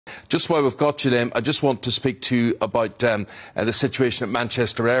Just while we've got you, Liam, I just want to speak to you about the situation at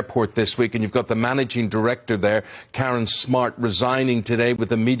Manchester Airport this week. And you've got the managing director there, Karen Smart, resigning today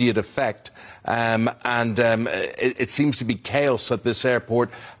with immediate effect. It seems to be chaos at this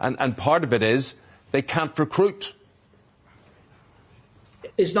airport. And part of it is they can't recruit.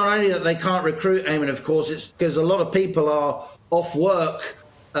 It's not only that they can't recruit, Eamon, of course, it's because a lot of people are off work,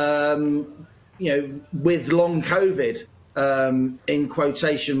 with long COVID. In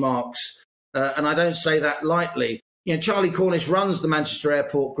quotation marks, and I don't say that lightly. Charlie Cornish runs the Manchester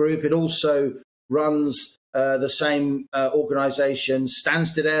Airport Group. It also runs the same organisation,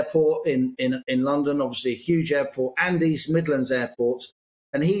 Stansted Airport in London, obviously a huge airport, and East Midlands Airport.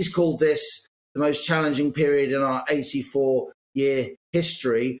 And he's called this the most challenging period in our 84-year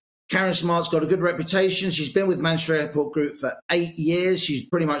history. Karen Smart's got a good reputation. She's been with Manchester Airport Group for 8 years. She's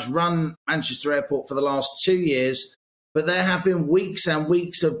pretty much run Manchester Airport for the last 2 years. But there have been weeks and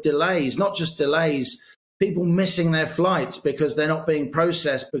weeks of delays, not just delays, people missing their flights because they're not being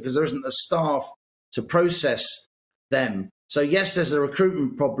processed because there isn't the staff to process them. So, yes, there's a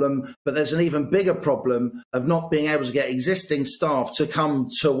recruitment problem, but there's an even bigger problem of not being able to get existing staff to come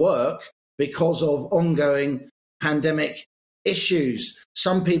to work because of ongoing pandemic issues.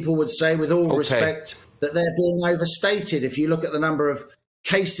 Some people would say, with all respect, that they're being overstated. If you look at the number of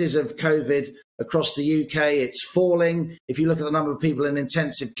cases of COVID across the UK, it's falling. If you look at the number of people in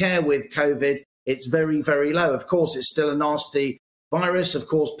intensive care with COVID, it's very, very low. Of course, it's still a nasty virus. Of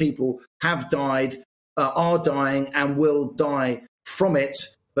course, people have died, are dying and will die from it.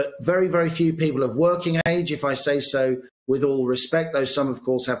 But very, very few people of working age, if I say so with all respect, though some, of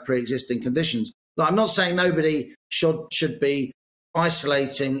course, have pre-existing conditions. Now, I'm not saying nobody should be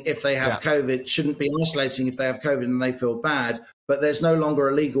isolating if they have COVID, shouldn't be isolating if they have COVID and they feel bad. But there's no longer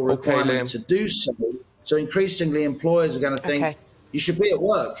a legal requirement to do so. So increasingly, employers are going to think you should be at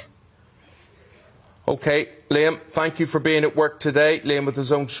work. OK, Liam, thank you for being at work today. Liam with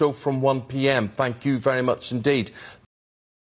his own show from 1 p.m. Thank you very much indeed.